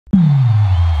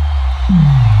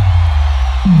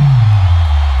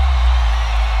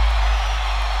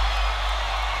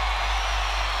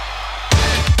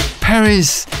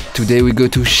Paris. Today we go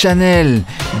to Chanel,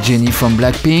 Jennie from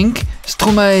Blackpink,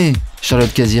 Stromae,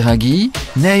 Charlotte Casiraghi,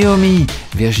 Naomi,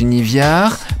 Virginie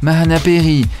Viard, Mahana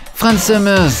Perry, Fran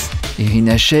Summers,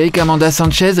 Irina Shayk, Amanda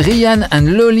Sanchez, Ryan and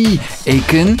Loli,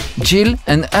 Aiken, Jill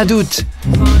and Adut.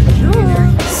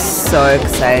 So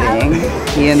exciting,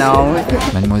 you know.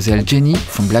 Mademoiselle Jennie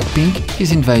from Blackpink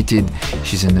is invited.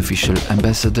 She's an official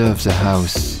ambassador of the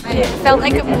house. It felt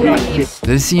like a movie.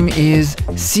 The theme is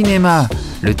cinéma.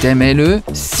 Le thème est le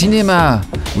cinéma.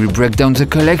 We'll break down the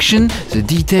collection, the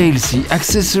details, the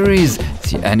accessories,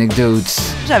 the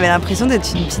anecdotes. J'avais l'impression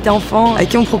d'être une petite enfant à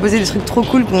qui on proposait des trucs trop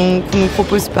cool qu'on ne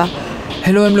propose pas.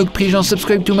 Hello, I'm Loic Prigent.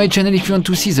 Subscribe to my channel if you want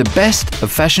to see the best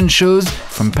of fashion shows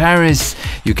from Paris.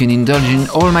 You can indulge in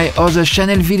all my other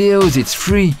Chanel videos. It's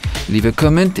free. Leave a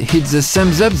comment, hit the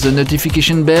thumbs up, the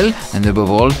notification bell, and above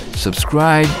all,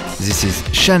 subscribe. This is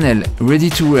Chanel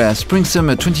Ready to Wear Spring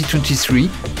Summer 2023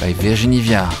 by Virginie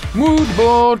Viard. Mood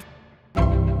board.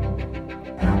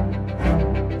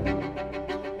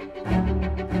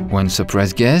 One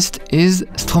surprise guest is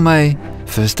Stromae.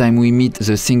 First time we meet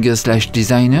the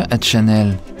singer/designer at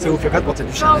Chanel. Ça vous fait quoi de porter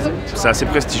du Chanel? C'est assez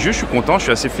prestigieux, je suis content, je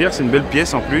suis assez fier, c'est une belle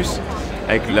pièce en plus,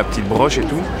 avec la petite broche et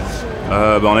tout.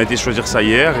 On a été choisir ça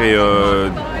hier et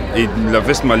la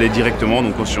veste m'allait directement,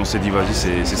 donc on s'est dit vas-y,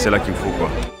 c'est celle-là qu'il me faut quoi.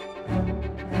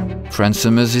 Fran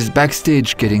Summers is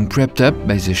backstage getting prepped up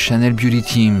by the Chanel beauty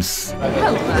teams.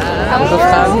 Hello.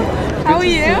 How are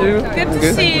you? Good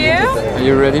to see you. Are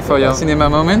you ready for your cinema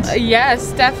moment?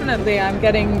 Yes, definitely. I'm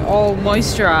getting all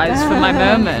moisturized for my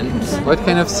moment. What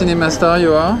kind of cinema star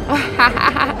you are?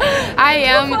 I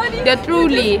am the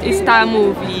truly star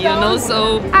movie, you know,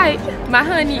 so hi, my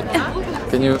honey.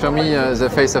 Can you show me the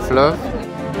face of love?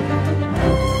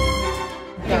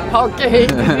 Okay,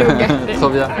 you get it.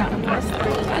 Trop bien.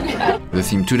 The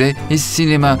theme today is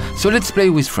cinema, so let's play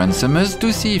with Fran Summers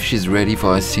to see if she's ready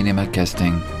for a cinema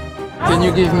casting. Can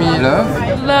you give me love?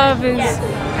 Love is...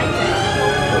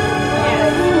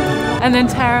 And then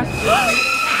Tara.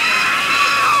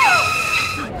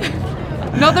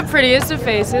 Not the prettiest of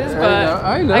faces, but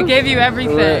I gave you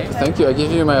everything. Thank you, I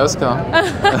give you my Oscar.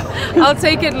 I'll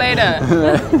take it later.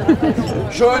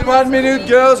 Show in 1 minute,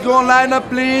 girls, go on line up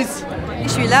please. Je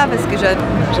suis là parce que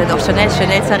j'adore Chanel.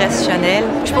 Chanel, ça reste Chanel.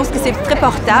 Je pense que c'est très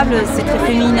portable, c'est très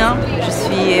féminin. Je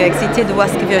suis excitée de voir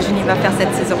ce que Virginie va faire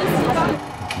cette saison.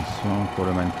 Attention pour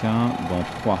le mannequin dans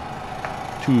 3,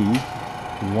 2,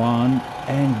 1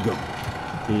 and go.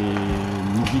 Et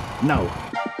musique now.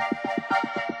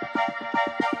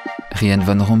 Ryan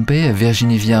Van Rompuy, a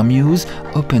Virginie Viard muse,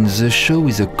 opens the show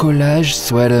with a collage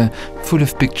sweater full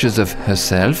of pictures of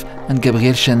herself and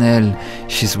Gabrielle Chanel.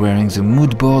 She's wearing the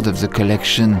mood board of the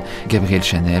collection, Gabrielle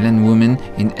Chanel and women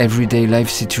in everyday life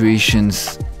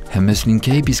situations. Her muslin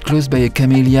cape is closed by a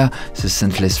camellia, the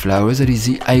scentless flower that is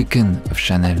the icon of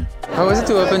Chanel. How was it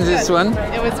to open this one?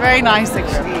 It was very nice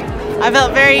actually. I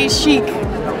felt very chic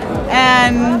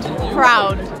and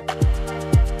proud.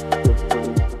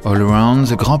 All around,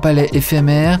 the Grand Palais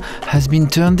éphémère has been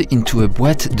turned into a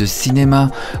boîte de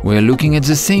cinéma. We're looking at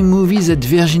the same movies that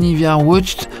Virginie Viard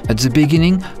watched at the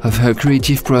beginning of her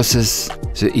creative process.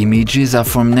 The images are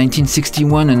from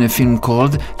 1961 and a film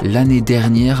called L'année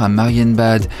dernière à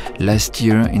Marienbad, last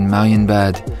year in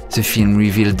Marienbad. The film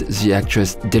revealed the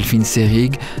actress Delphine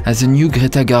Seyrig as a new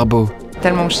Greta Garbo.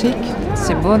 Tellement chic,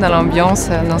 c'est beau dans l'ambiance,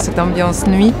 dans cette ambiance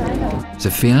nuit. The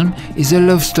film is a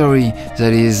love story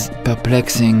that is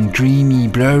perplexing, dreamy,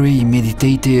 blurry,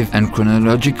 meditative and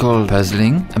chronological,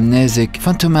 puzzling, amnesic,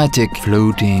 phantomatic,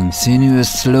 floating, sinuous,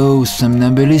 slow,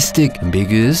 somnambulistic,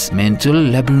 ambiguous, mental,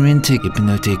 labyrinthic,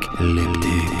 hypnotic,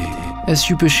 elliptic. A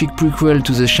super chic prequel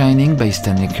to The Shining by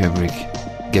Stanley Kubrick.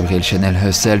 Gabrielle Chanel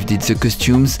herself did the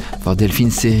costumes for Delphine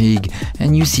Seyrig,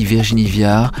 and you see Virginie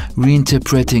Viard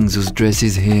reinterpreting those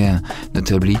dresses here,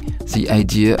 notably the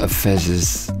idea of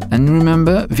feathers. And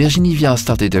remember, Virginie Viard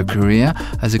started her career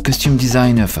as a costume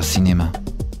designer for cinema.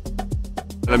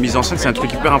 La mise en scène, c'est un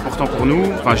truc hyper important pour nous.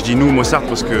 Enfin, je dis nous, Mossart,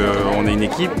 parce qu'on est une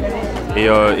équipe. Et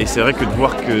c'est vrai que de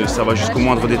voir que ça va jusqu'au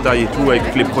moindre détail et tout, avec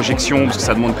toutes les projections, parce que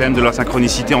ça demande quand même de la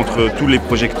synchronicité entre tous les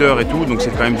projecteurs et tout, donc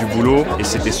c'est quand même du boulot. Et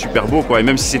c'était super beau, quoi. Et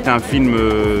même si c'était un film,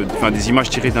 enfin des images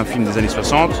tirées d'un film des années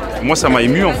 60, moi ça m'a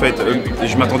ému en fait.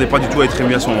 Je m'attendais pas du tout à être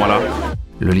ému à ce moment-là.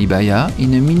 Loli Baya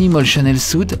in a minimal Chanel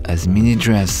suit as mini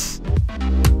dress.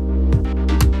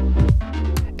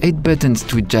 8 buttons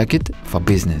tweed jacket for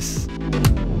business.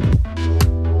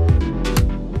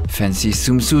 Fancy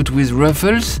swimsuit with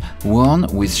ruffles, worn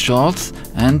with shorts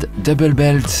and double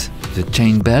belts. The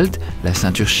chain belt, la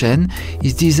ceinture chaîne,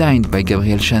 is designed by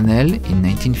Gabrielle Chanel in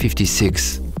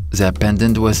 1956. Their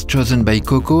pendant was chosen by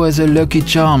Coco as a lucky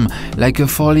charm, like a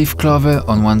 4-leaf clover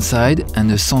on one side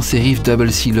and a sans-serif double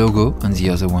C logo on the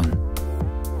other one.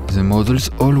 The models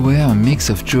all wear a mix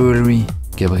of jewelry.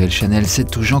 Gabrielle Chanel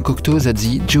said to Jean Cocteau that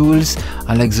the jewels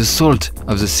are like the salt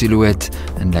of the silhouette,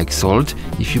 and like salt,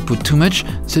 if you put too much,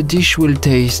 the dish will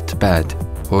taste bad.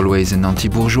 Always an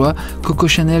anti-bourgeois, Coco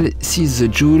Chanel sees the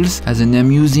jewels as an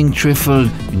amusing trifle,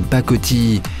 une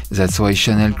pacotille. That's why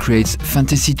Chanel creates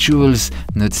fantasy jewels,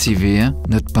 not severe,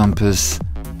 not pompous.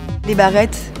 Les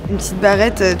barrettes, une petite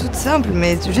barrette toute simple,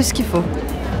 mais juste ce qu'il faut.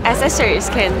 Accessories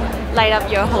can light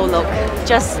up your whole look.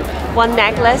 Just one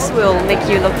necklace will make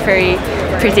you look very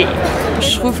pretty.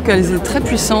 Je trouve qu'elles étaient très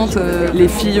puissantes, les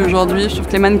filles aujourd'hui. Je trouve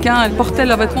que les mannequins, elles portaient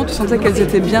leurs vêtements, tu sentais qu'elles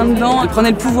étaient bien dedans, elles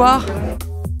prenaient le pouvoir.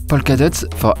 Polka dots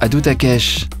for Adu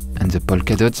Takesh, and the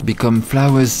polka dots become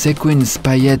flowers, sequins,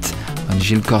 paillettes on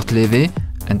Gilles Corte-Lévée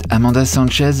and Amanda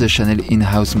Sanchez, the Chanel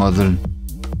in-house model.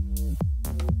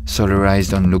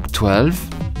 Solarized on look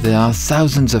 12, there are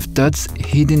thousands of dots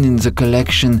hidden in the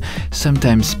collection,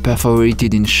 sometimes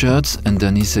perforated in shirts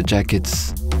underneath the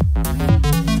jackets.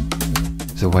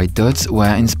 The white dots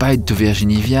were inspired to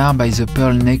Virginie Viard by the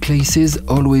pearl necklaces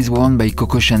always worn by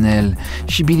Coco Chanel.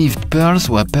 She believed pearls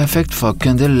were perfect for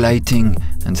candle lighting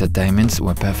and that diamonds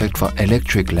were perfect for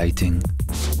electric lighting.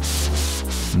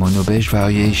 Mono beige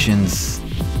variations.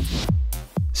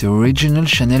 The original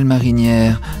Chanel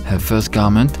Marinière, her first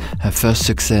garment, her first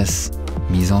success.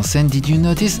 Mise en scène, did you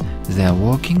notice? They are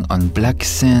walking on black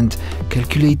sand,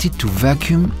 calculated to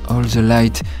vacuum all the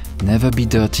light, never be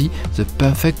dirty, the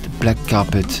perfect black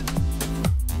carpet.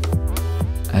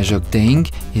 Ajok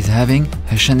Deng is having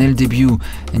her Chanel debut,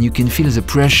 and you can feel the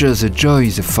pressure, the joy,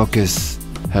 the focus.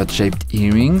 Heart-shaped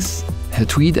earrings, her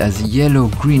tweed has yellow,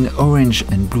 green, orange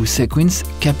and blue sequins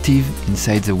captive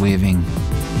inside the weaving.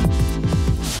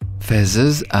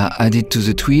 Feathers are added to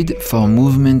the tweed for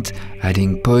movement,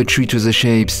 adding poetry to the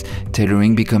shapes,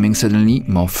 tailoring becoming suddenly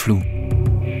more flu.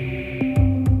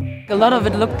 A lot of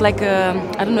it looked like a,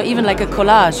 I don't know, even like a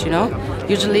collage, you know?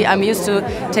 Usually I'm used to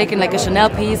taking like a Chanel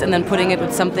piece and then putting it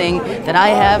with something that I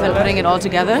have and putting it all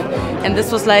together. And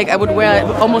this was like, I would wear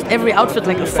almost every outfit,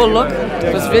 like a full look.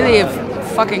 It was really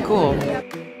fucking cool.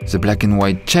 The black and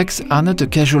white checks are not a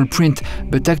casual print,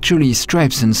 but actually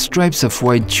stripes and stripes of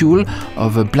white tulle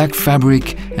over black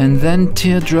fabric and then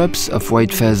teardrops of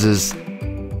white feathers.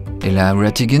 Ella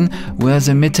Rattigan wears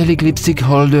a metallic lipstick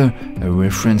holder, a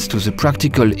reference to the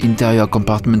practical interior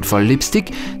compartment for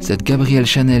lipstick that Gabrielle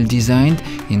Chanel designed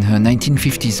in her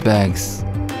 1950s bags.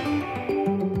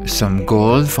 Some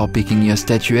gold for picking your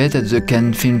statuette at the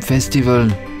Cannes Film Festival.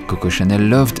 Coco Chanel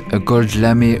loved a gold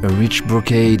lame, a rich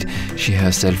brocade. She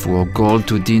herself wore gold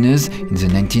to dinners in the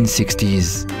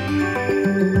 1960s.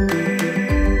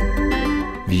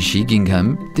 Vichy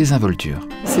Gingham, Désinvolture.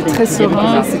 C'est très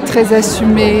serein, c'est très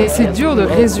assumé. C'est dur de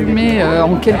résumer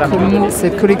en quelques mots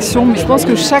cette collection, mais je pense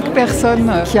que chaque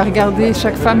personne qui a regardé,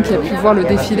 chaque femme qui a pu voir le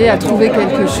défilé a trouvé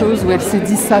quelque chose où elle s'est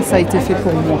dit ça a été fait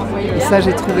pour moi. Et ça,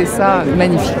 j'ai trouvé ça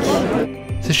magnifique.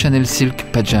 The Chanel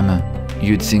silk pajama.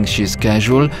 You'd think she's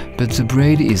casual, but the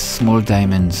braid is small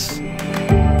diamonds.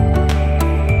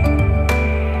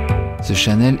 The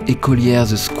Chanel écolière,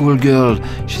 the schoolgirl.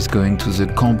 She's going to the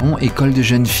Cambon École de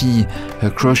Jeunes Filles, her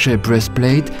crochet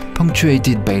breastplate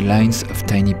punctuated by lines of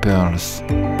tiny pearls.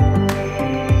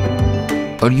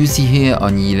 All you see here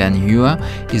on Yilan Hua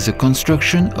is the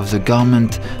construction of the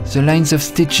garment, the lines of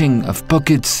stitching, of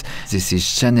pockets. This is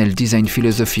Chanel Design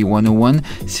Philosophy 101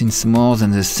 since more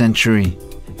than a century.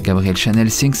 Gabrielle Chanel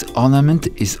thinks ornament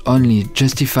is only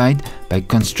justified by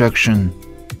construction.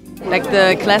 Like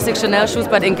the classic Chanel shoes,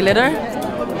 but in glitter.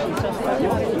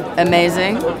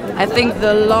 Amazing. I think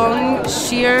the long,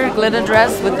 sheer glitter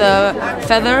dress with the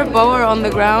feather bower on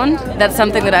the ground, that's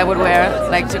something that I would wear,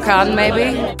 like to Cannes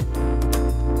maybe.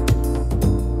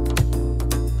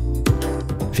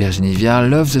 Virginie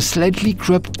Viard loves a slightly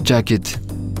cropped jacket.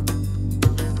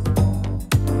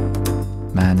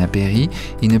 Mahana Perry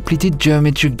in a pleated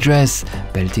geometric dress,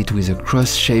 belted with a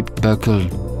cross-shaped buckle.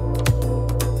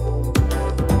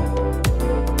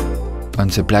 On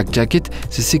the black jacket,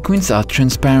 the sequins are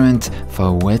transparent for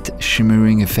a wet,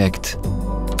 shimmering effect.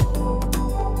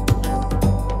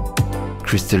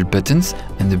 Crystal buttons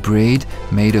and a braid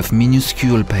made of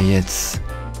minuscule paillettes.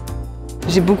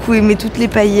 J'ai beaucoup aimé toutes les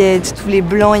paillettes, tous les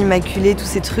blancs immaculés, tous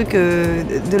ces trucs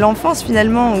de l'enfance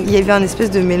finalement. Il y avait un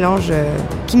espèce de mélange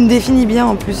qui me définit bien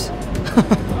en plus.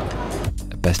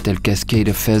 A pastel cascade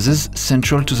of feathers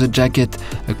central to the jacket,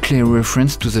 a clear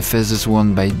reference to the feathers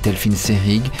worn by Delphine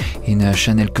Seyrig in her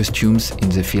Chanel costumes in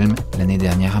the film l'année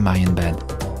dernière à Marienbad.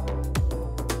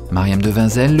 Mariam de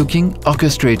Vinzel looking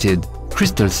orchestrated.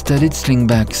 crystal-studded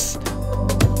slingbacks.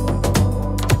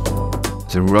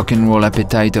 The rock and roll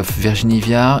appetite of Virginie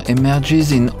Viard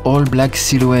emerges in all-black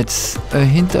silhouettes, a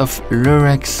hint of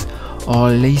lurex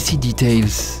or lacy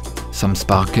details, some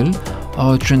sparkle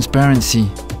or transparency.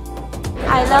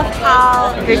 I love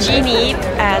how Virginie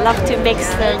loved to mix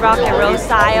the rock and roll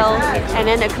style and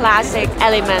then the classic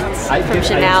elements from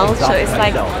Chanel. So it's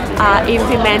like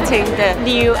implementing the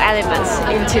new elements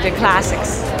into the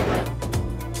classics.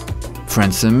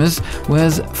 Fran Summers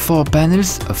wears 4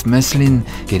 panels of muslin,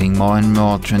 getting more and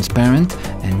more transparent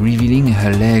and revealing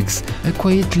her legs, a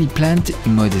quietly planned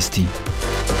immodesty.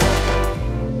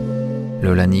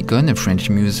 Lola Nikon, a French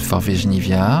muse for Virginie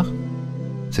Viard.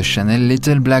 The Chanel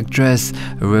little black dress,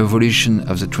 a revolution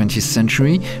of the 20th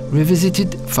century,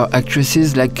 revisited for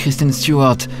actresses like Kristen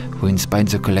Stewart, who inspired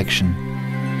the collection.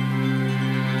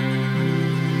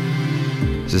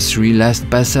 The 3 last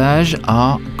passages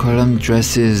are column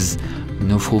dresses.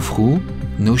 No frou-frou,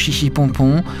 no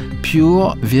chichi-pompon,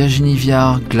 pure Virginie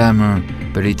Viard glamour.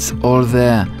 But it's all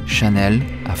there, Chanel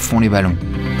à fond les ballons.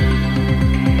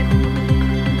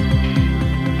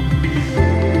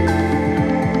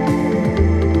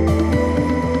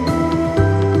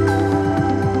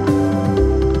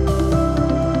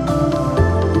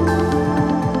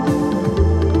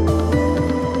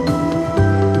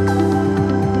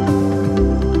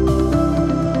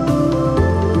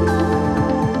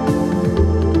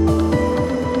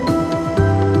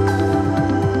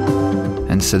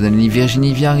 Suddenly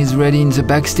Virginie Viard is ready in the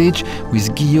backstage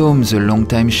with Guillaume, the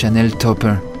longtime Chanel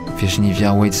topper. Virginie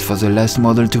Viard waits for the last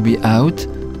model to be out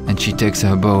and she takes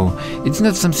her bow. It's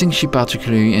not something she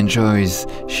particularly enjoys.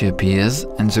 She appears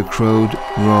and the crowd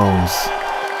roars.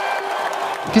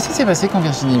 Qu'est-ce qui s'est passé quand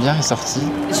Virginie Viard est sortie?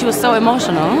 She was so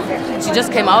emotional. She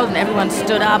just came out and everyone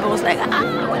stood up and was like ah.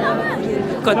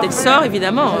 Quand elle sort,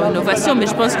 évidemment, une ovation, mais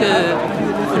je pense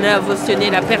qu'on a ovationné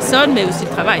la personne, mais aussi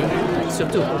le travail.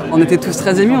 Surtout. On était tous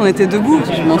très émus, on était debout.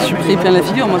 Je m'en suis pris plein la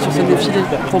figure, moi, sur ce défilé.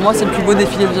 Pour moi, c'est le plus beau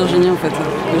défilé de Virginie, en fait,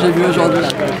 que j'ai vu aujourd'hui.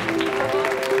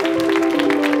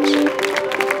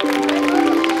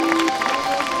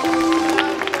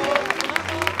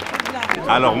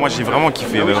 Alors moi j'ai vraiment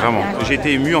kiffé, vraiment. J'ai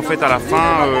été ému en fait à la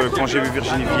fin quand j'ai vu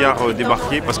Virginie Viard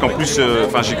débarquer, parce qu'en plus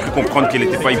j'ai cru comprendre qu'elle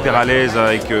n'était pas hyper à l'aise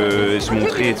avec se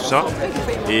montrer et tout ça.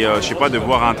 Et je sais pas, de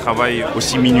voir un travail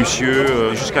aussi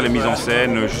minutieux jusqu'à la mise en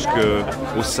scène,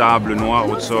 jusqu'au sable noir,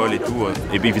 au sol et tout.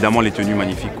 Et bien évidemment les tenues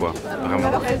magnifiques quoi,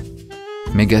 vraiment.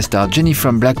 Megastar Jennie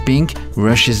from Blackpink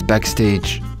rushes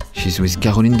backstage. She's with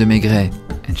Caroline de Maigret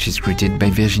and she's greeted by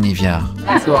Virginie Viard.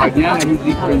 Super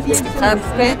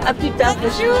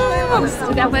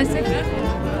passé.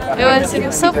 It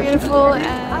was so beautiful and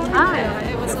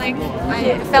it was like,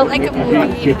 I felt like a movie.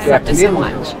 I loved it so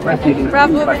much.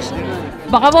 Bravo Virginie.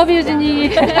 Bravo Virginie.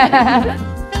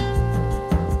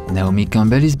 Naomi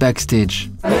Campbell is backstage.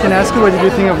 Can I ask you what did you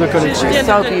think of the collection? She's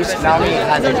so beautiful.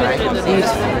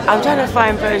 Beautiful. I'm trying to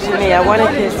find Virginie. I want to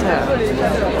kiss her,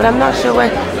 but I'm not sure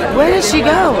where did she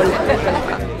go?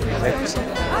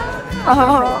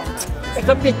 Oh,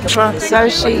 so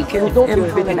chic and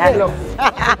diplomatic.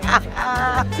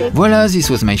 Voila, this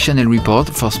was my Chanel report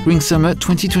for Spring-Summer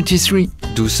 2023.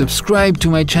 Do subscribe to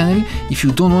my channel if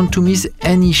you don't want to miss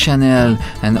any Chanel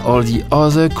and all the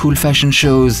other cool fashion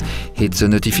shows. Hit the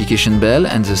notification bell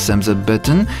and the thumbs up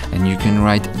button and you can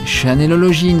write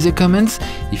Chanelology in the comments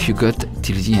if you got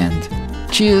till the end.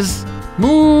 Cheers!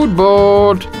 Mood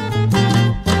board!